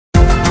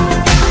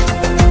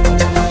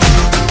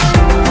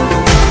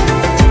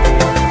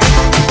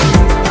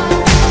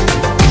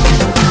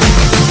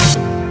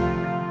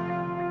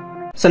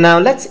So now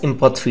let's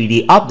import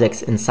 3D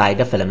objects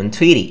inside of Element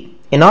 3D.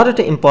 In order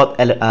to import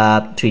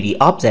 3D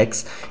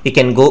objects, you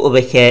can go over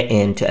here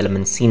into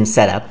Element Scene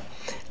Setup,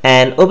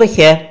 and over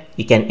here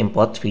you can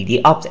import 3D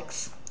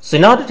objects. So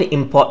in order to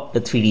import the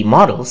 3D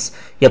models,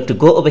 you have to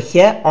go over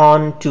here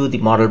onto the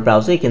model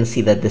browser. You can see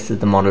that this is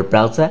the model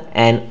browser,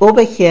 and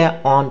over here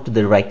onto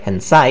the right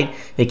hand side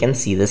you can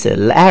see this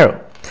little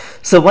arrow.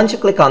 So once you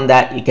click on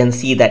that, you can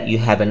see that you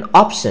have an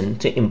option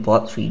to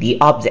import 3D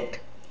object.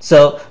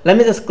 So let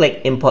me just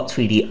click import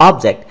 3D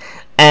object,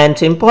 and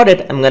to import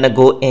it I'm gonna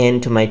go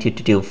into my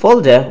tutorial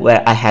folder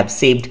where I have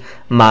saved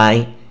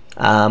my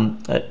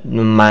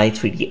my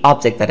 3D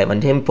object that I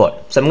want to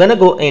import. So I'm gonna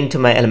go into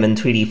my Element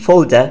 3D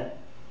folder,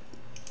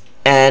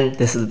 and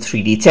this is the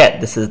 3D chat.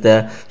 This is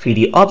the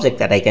 3D object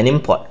that I can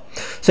import.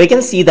 So you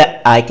can see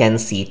that I can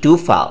see two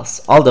files,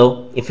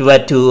 although if you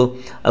were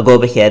to go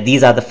over here,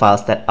 these are the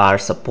files that are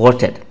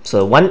supported.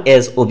 So one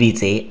is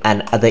OBJ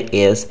and other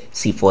is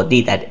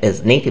C4D, that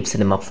is Native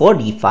Cinema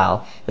 4D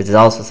file, which is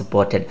also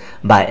supported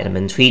by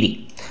Element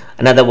 3D.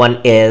 Another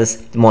one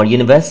is the more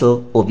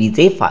universal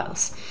OBJ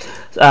files.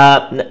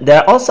 There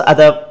are also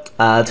other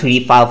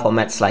 3D file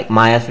formats like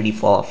Maya 3D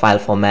file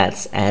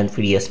formats and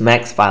 3ds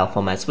Max file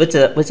formats,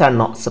 which are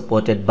not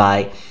supported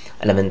by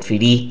Element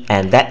 3D,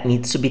 and that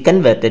needs to be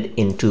converted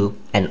into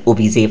an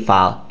OBJ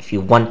file if you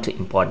want to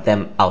import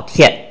them out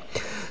here.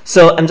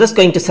 So I'm just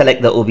going to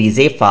select the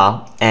OBJ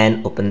file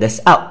and open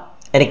this out,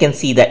 and you can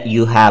see that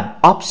you have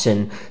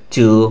option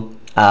to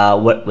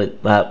work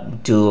with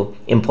to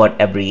import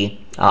every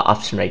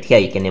option right here.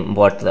 You can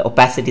import the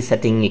opacity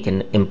setting, you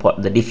can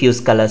import the diffuse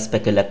color,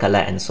 specular color,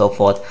 and so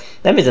forth.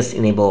 Let me just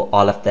enable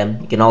all of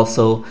them. You can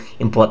also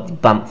import the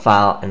bump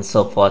file and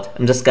so forth.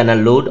 I'm just gonna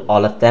load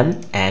all of them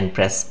and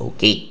press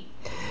OK.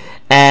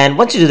 And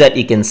once you do that,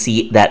 you can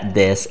see that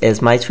this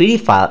is my 3D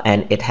file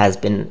and it has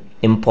been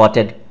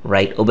imported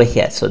right over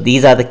here. So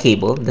these are the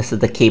cable. This is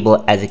the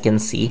cable, as you can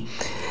see,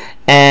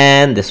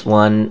 and this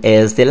one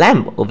is the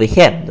lamp over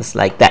here, just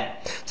like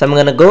that. So I'm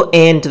gonna go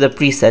into the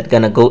preset,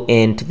 gonna go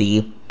into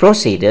the Pro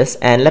Shaders,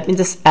 and let me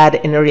just add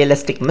in a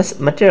realistic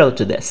material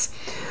to this.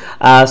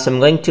 So I'm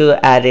going to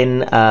add in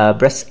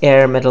breast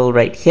air metal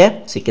right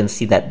here, so you can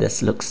see that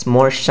this looks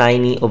more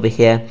shiny over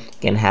here. You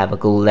can have a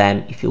gold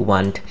lamp if you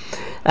want.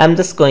 I'm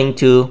just going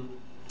to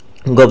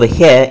go over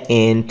here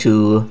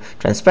into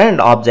transparent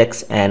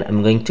objects, and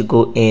I'm going to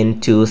go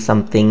into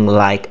something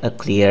like a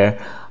clear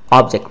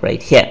object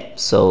right here.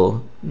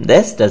 So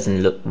this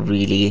doesn't look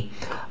really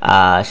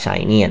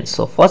shiny and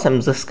so forth.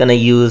 I'm just gonna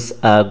use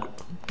a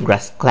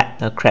grass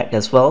crack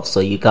as well, so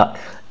you got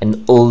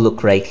an old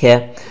look right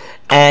here.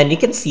 And you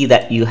can see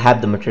that you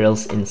have the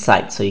materials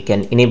inside, so you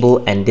can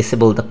enable and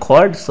disable the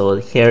chord. So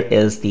here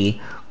is the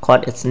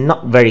chord. It's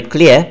not very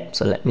clear,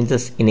 so let me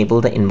just enable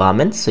the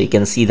environment, so you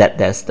can see that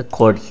there's the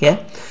chord here.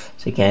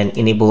 So you can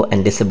enable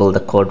and disable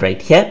the chord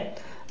right here.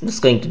 I'm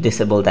just going to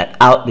disable that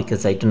out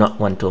because I do not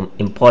want to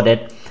import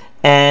it.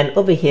 And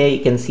over here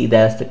you can see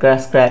there's the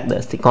grass crack,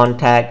 there's the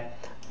contact,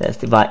 there's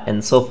the white,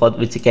 and so forth,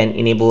 which you can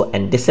enable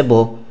and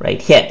disable right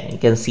here. You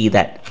can see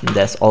that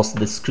there's also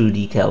the screw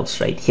details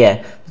right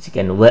here, which you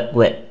can work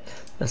with.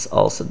 There's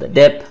also the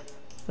dip,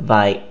 the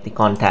bite, the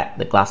contact,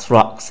 the glass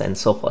rocks, and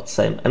so forth.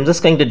 So I'm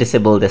just going to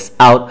disable this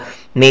out.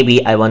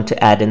 Maybe I want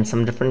to add in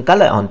some different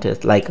color onto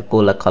it, like a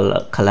cola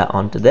color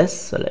onto this.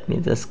 So let me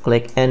just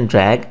click and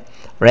drag.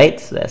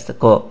 Right, so that's the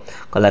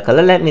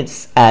color. Let me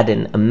just add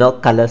in a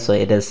milk color so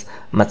it is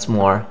much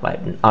more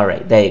vibrant. All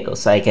right, there you go.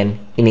 So I can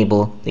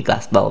enable the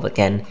glass bulb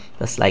again,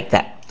 just like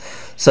that.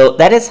 So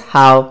that is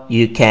how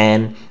you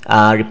can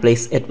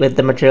replace it with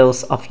the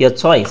materials of your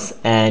choice,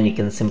 and you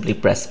can simply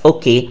press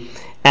OK,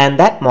 and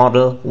that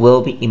model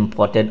will be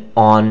imported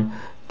on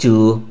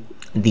to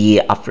the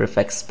After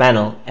Effects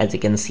panel, as you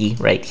can see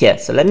right here.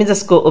 So let me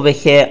just go over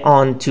here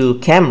onto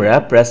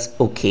camera, press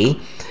OK.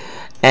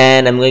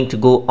 And I'm going to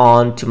go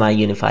on to my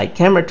unified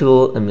camera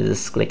tool. Let me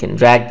just click and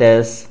drag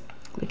this,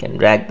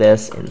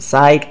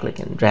 inside, click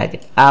and drag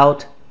it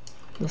out,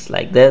 just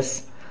like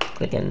this.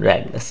 Click and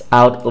drag this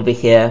out over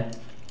here,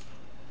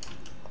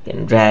 click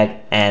and drag,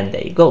 and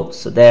there you go.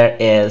 So there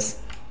is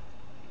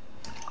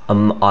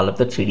all of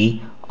the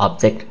 3D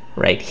object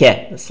right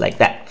here, just like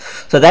that.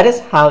 So that is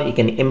how you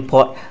can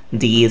import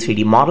the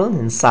 3D model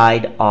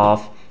inside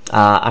of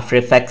After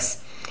Effects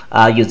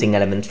using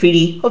Element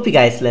 3D. Hope you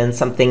guys learned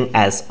something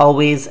as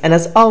always, and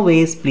as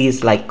always,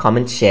 please like,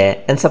 comment,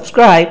 share, and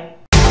subscribe.